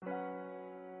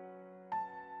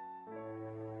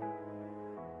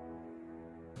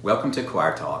Welcome to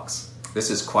Choir Talks. This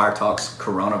is Choir Talks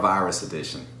Coronavirus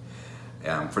Edition.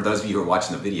 For those of you who are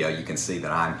watching the video, you can see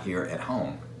that I'm here at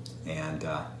home. And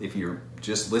if you're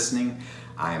just listening,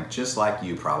 I am just like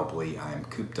you probably. I am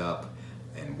cooped up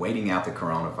and waiting out the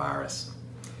coronavirus.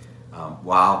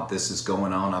 While this is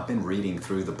going on, I've been reading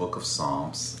through the book of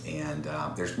Psalms, and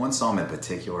there's one psalm in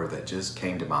particular that just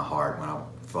came to my heart when I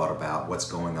thought about what's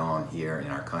going on here in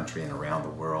our country and around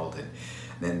the world. And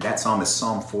then that psalm is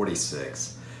Psalm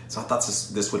 46. So I thought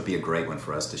this would be a great one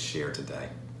for us to share today.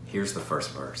 Here's the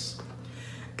first verse.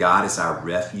 God is our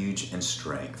refuge and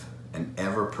strength, an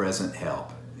ever-present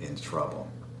help in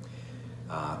trouble.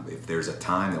 If there's a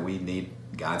time that we need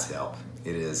God's help,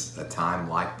 it is a time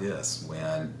like this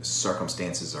when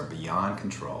circumstances are beyond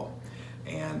control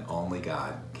and only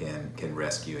God can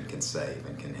rescue and can save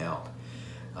and can help.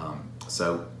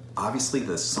 So obviously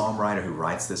the psalm writer who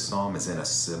writes this psalm is in a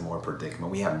similar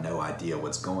predicament. We have no idea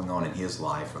what's going on in his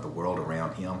life or the world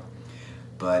around him,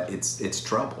 but it's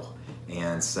trouble.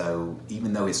 And so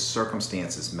even though his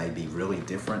circumstances may be really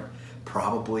different,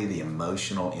 probably the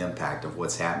emotional impact of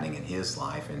what's happening in his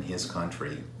life and his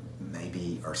country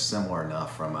maybe are similar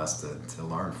enough from us to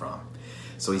learn from.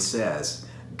 So he says,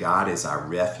 God is our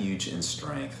refuge and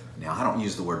strength. Now, I don't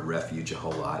use the word refuge a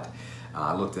whole lot.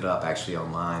 I looked it up actually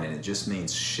online, and it just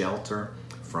means shelter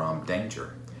from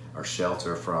danger or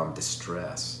shelter from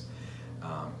distress.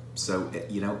 So,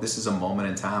 you know, this is a moment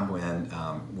in time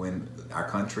when our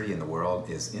country and the world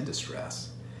is in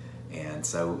distress. And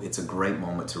so it's a great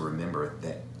moment to remember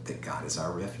that God is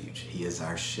our refuge. He is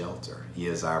our shelter. He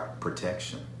is our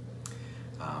protection.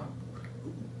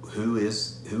 Who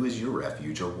is your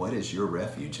refuge, or what is your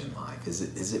refuge in life?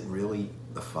 Is it really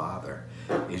the Father?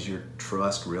 Is your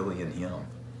trust really in Him?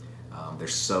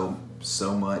 There's so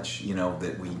much, you know,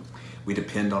 that we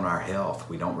depend on our health.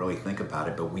 We don't really think about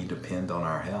it, but we depend on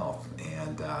our health,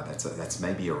 and that's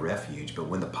maybe a refuge. But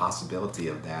when the possibility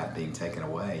of that being taken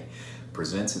away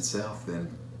presents itself,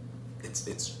 then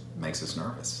it makes us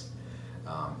nervous.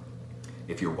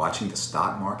 If you're watching the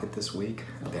stock market this week,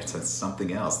 that's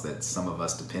something else that some of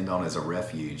us depend on as a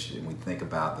refuge. And we think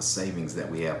about the savings that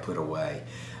we have put away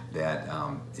that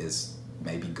is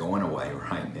maybe going away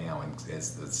right now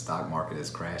as the stock market is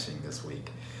crashing this week.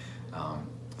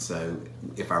 So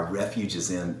if our refuge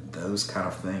is in those kind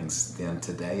of things, then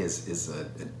today is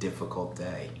a difficult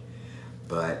day.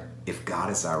 But if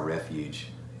God is our refuge,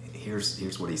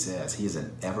 here's what he says. He is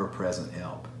an ever-present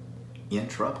help in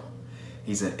trouble.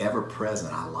 He's an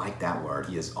ever-present. I like that word.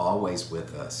 He is always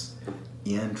with us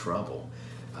in trouble.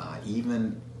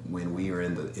 Even when we are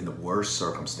in the worst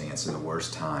circumstance, in the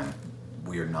worst time,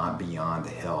 we are not beyond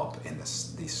the help and the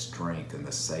strength and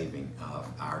the saving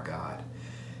of our God.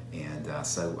 And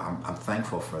so I'm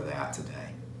thankful for that today.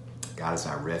 God is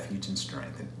our refuge and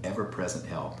strength, an ever-present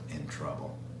help in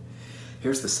trouble.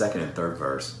 Here's the second and third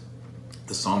verse.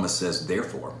 The psalmist says,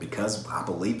 therefore, because I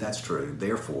believe that's true,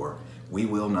 therefore, we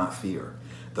will not fear.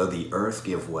 Though the earth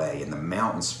give way and the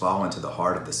mountains fall into the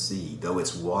heart of the sea, though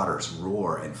its waters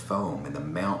roar and foam and the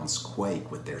mountains quake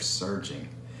with their surging.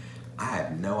 I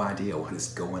have no idea what is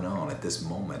going on at this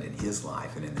moment in his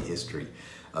life and in the history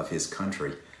of his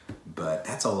country, but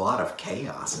that's a lot of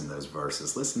chaos in those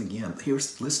verses. Listen again.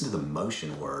 Listen to the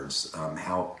motion words,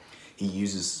 how he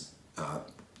uses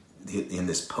in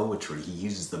this poetry, he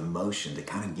uses the motion to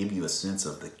kind of give you a sense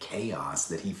of the chaos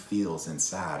that he feels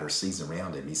inside or sees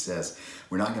around him. He says,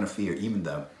 we're not going to fear, even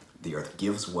though the earth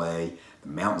gives way, the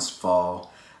mountains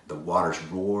fall, the waters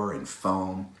roar and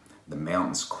foam, the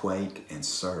mountains quake and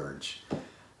surge.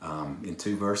 In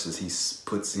two verses, he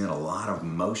puts in a lot of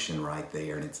motion right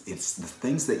there. And it's the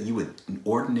things that you would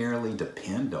ordinarily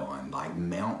depend on, like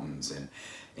mountains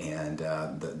and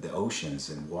the oceans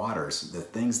and waters, the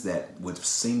things that would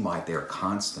seem like they're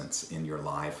constants in your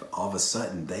life, all of a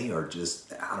sudden they are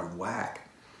just out of whack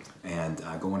and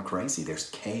going crazy. There's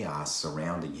chaos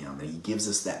surrounding him, and he gives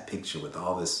us that picture with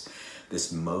all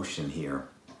this motion here.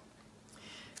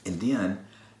 And then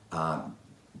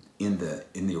in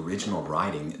the original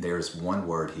writing, there's one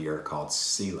word here called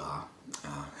Selah.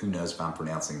 Who knows if I'm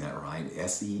pronouncing that right?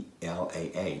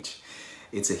 S-E-L-A-H.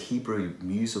 It's a Hebrew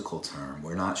musical term.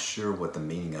 We're not sure what the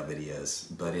meaning of it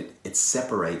is, but it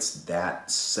separates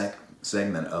that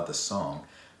segment of the song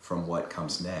from what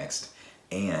comes next.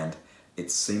 And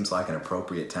it seems like an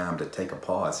appropriate time to take a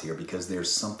pause here because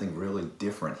there's something really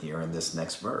different here in this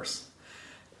next verse.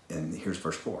 And here's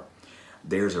verse 4.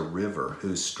 There's a river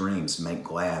whose streams make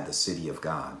glad the city of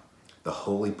God, the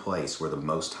holy place where the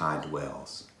Most High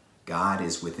dwells. God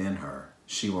is within her.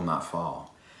 She will not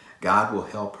fall. God will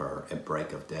help her at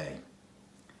break of day.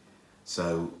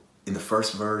 So In the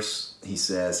first verse, he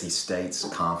states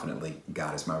confidently,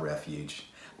 God is my refuge.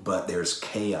 But there's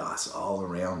chaos all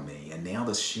around me. And now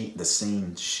the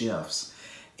scene shifts,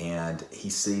 and he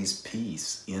sees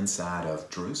peace inside of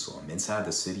Jerusalem, inside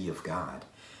the city of God.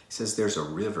 He says there's a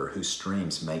river whose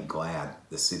streams make glad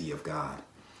the city of God.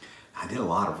 I did a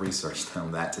lot of research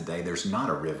on that today. There's not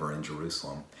a river in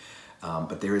Jerusalem,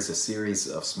 but there is a series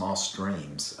of small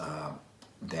streams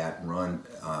that run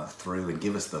through and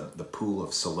give us the pool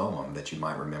of Siloam that you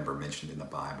might remember mentioned in the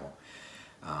Bible.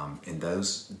 And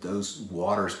those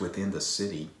waters within the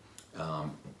city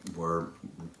were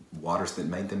waters that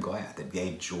made them glad, that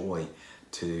gave joy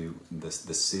to the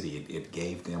city. It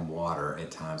gave them water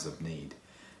at times of need.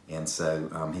 And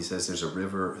so he says there's a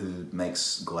river who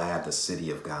makes glad the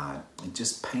city of God. It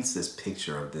just paints this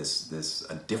picture of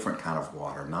a different kind of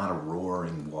water, not a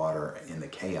roaring water in the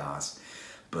chaos,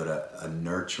 but a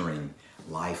nurturing,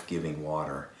 life-giving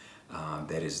water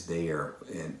that is there.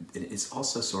 And it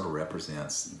also sort of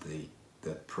represents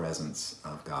the presence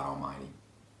of God Almighty.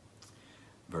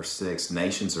 Verse 6,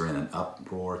 nations are in an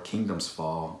uproar, kingdoms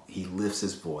fall. He lifts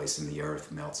his voice and the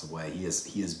earth melts away. He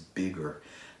is bigger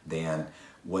than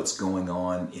what's going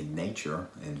on in nature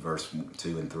in verse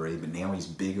 2 and 3, but now he's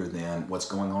bigger than what's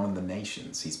going on in the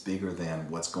nations. He's bigger than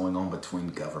what's going on between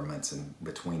governments and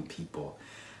between people.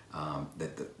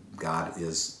 God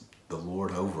is the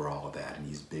Lord over all of that, and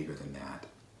he's bigger than that.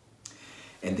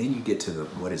 And then you get to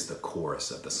what is the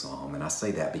chorus of the psalm, and I say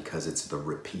that because it's the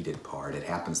repeated part. It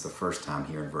happens the first time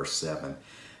here in verse 7.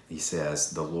 He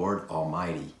says, the Lord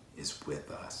Almighty is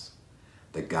with us.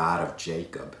 The God of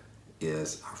Jacob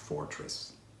is our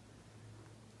fortress.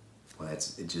 Well,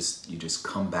 you just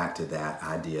come back to that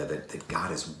idea that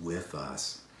God is with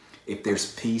us. If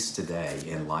there's peace today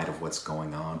in light of what's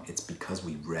going on, it's because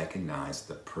we recognize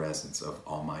the presence of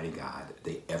Almighty God,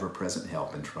 the ever-present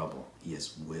help in trouble. He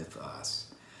is with us.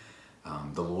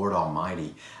 The Lord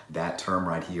Almighty, that term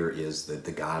right here is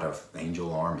the God of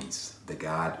angel armies, the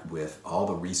God with all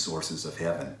the resources of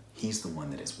heaven. He's the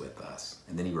one that is with us.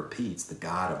 And then he repeats, the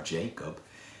God of Jacob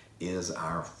is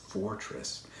our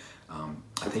fortress.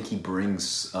 I think he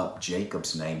brings up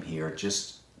Jacob's name here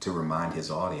just to remind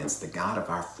his audience, the God of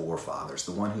our forefathers,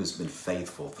 the one who has been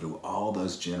faithful through all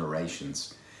those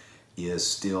generations, is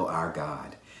still our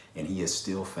God. And he is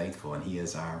still faithful, and he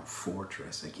is our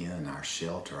fortress, again, our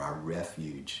shelter, our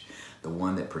refuge, the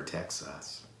one that protects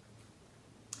us.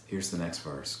 Here's the next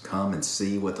verse. Come and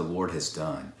see what the Lord has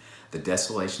done, the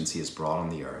desolations he has brought on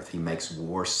the earth. He makes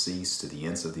war cease to the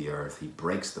ends of the earth. He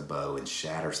breaks the bow and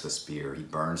shatters the spear. He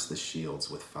burns the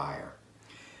shields with fire.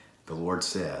 The Lord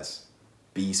says,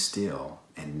 be still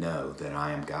and know that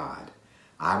I am God.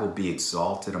 I will be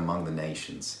exalted among the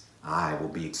nations. I will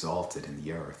be exalted in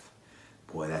the earth.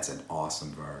 Boy, that's an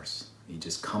awesome verse. He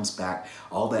just comes back,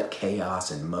 all that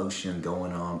chaos and motion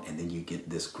going on, and then you get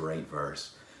this great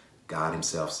verse. God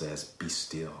himself says, be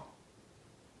still.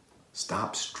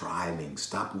 Stop striving,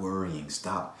 stop worrying,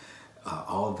 stop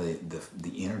all the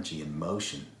energy and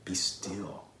motion. Be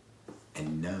still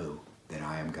and know that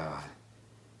I am God.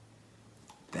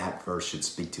 That verse should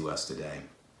speak to us today.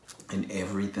 And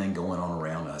everything going on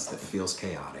around us that feels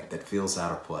chaotic, that feels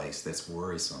out of place, that's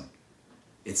worrisome.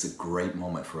 It's a great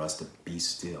moment for us to be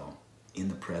still in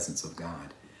the presence of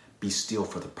God. Be still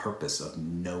for the purpose of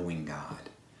knowing God.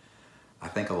 I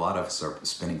think a lot of us are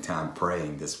spending time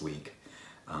praying this week.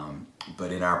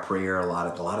 But in our prayer, a lot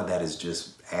of that is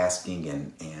just asking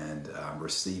and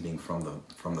receiving from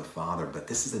the Father. But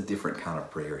this is a different kind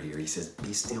of prayer here. He says,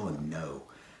 be still and know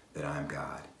that I am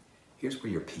God. Here's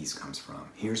where your peace comes from.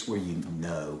 Here's where you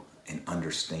know and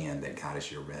understand that God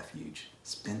is your refuge.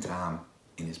 Spend time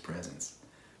in his presence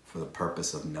for the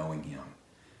purpose of knowing him.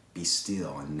 Be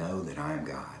still and know that I am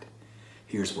God.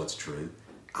 Here's what's true.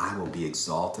 I will be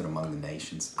exalted among the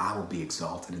nations. I will be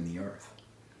exalted in the earth.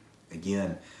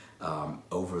 Again,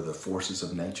 over the forces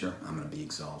of nature, I'm going to be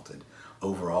exalted.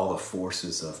 Over all the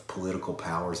forces of political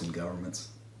powers and governments,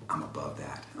 I'm above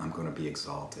that. I'm going to be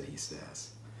exalted, he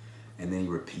says. And then he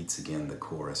repeats again the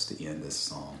chorus to end this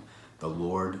psalm. The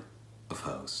Lord of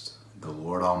hosts, the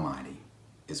Lord Almighty,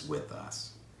 is with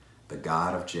us. The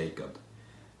God of Jacob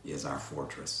is our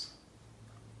fortress.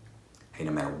 Hey,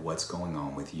 no matter what's going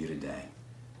on with you today,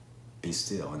 be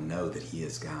still and know that he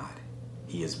is God.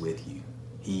 He is with you.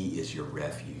 He is your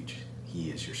refuge.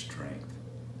 He is your strength.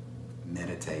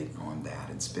 Meditate on that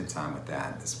and spend time with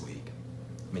that this week.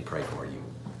 Let me pray for you.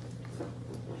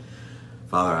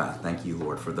 Father, I thank you,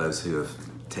 Lord, for those who have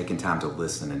taken time to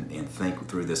listen and think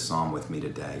through this psalm with me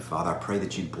today. Father, I pray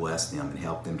that you bless them and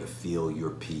help them to feel your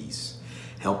peace.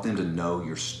 Help them to know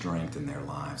your strength in their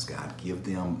lives, God. Give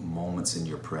them moments in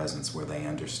your presence where they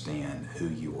understand who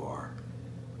you are.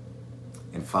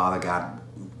 And Father God,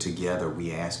 together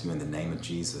we ask you in the name of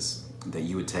Jesus that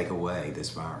you would take away this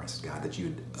virus, God, that you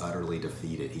would utterly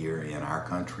defeat it here in our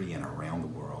country and around the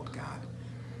world, God.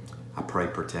 I pray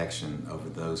protection over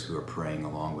those who are praying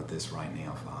along with this right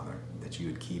now, Father, that you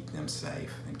would keep them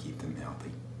safe and keep them healthy.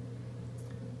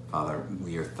 Father,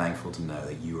 we are thankful to know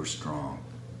that you are strong,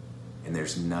 and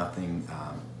there's nothing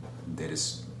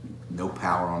no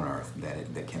power on earth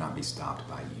that cannot be stopped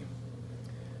by you.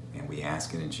 And we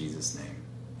ask it in Jesus' name.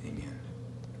 Amen.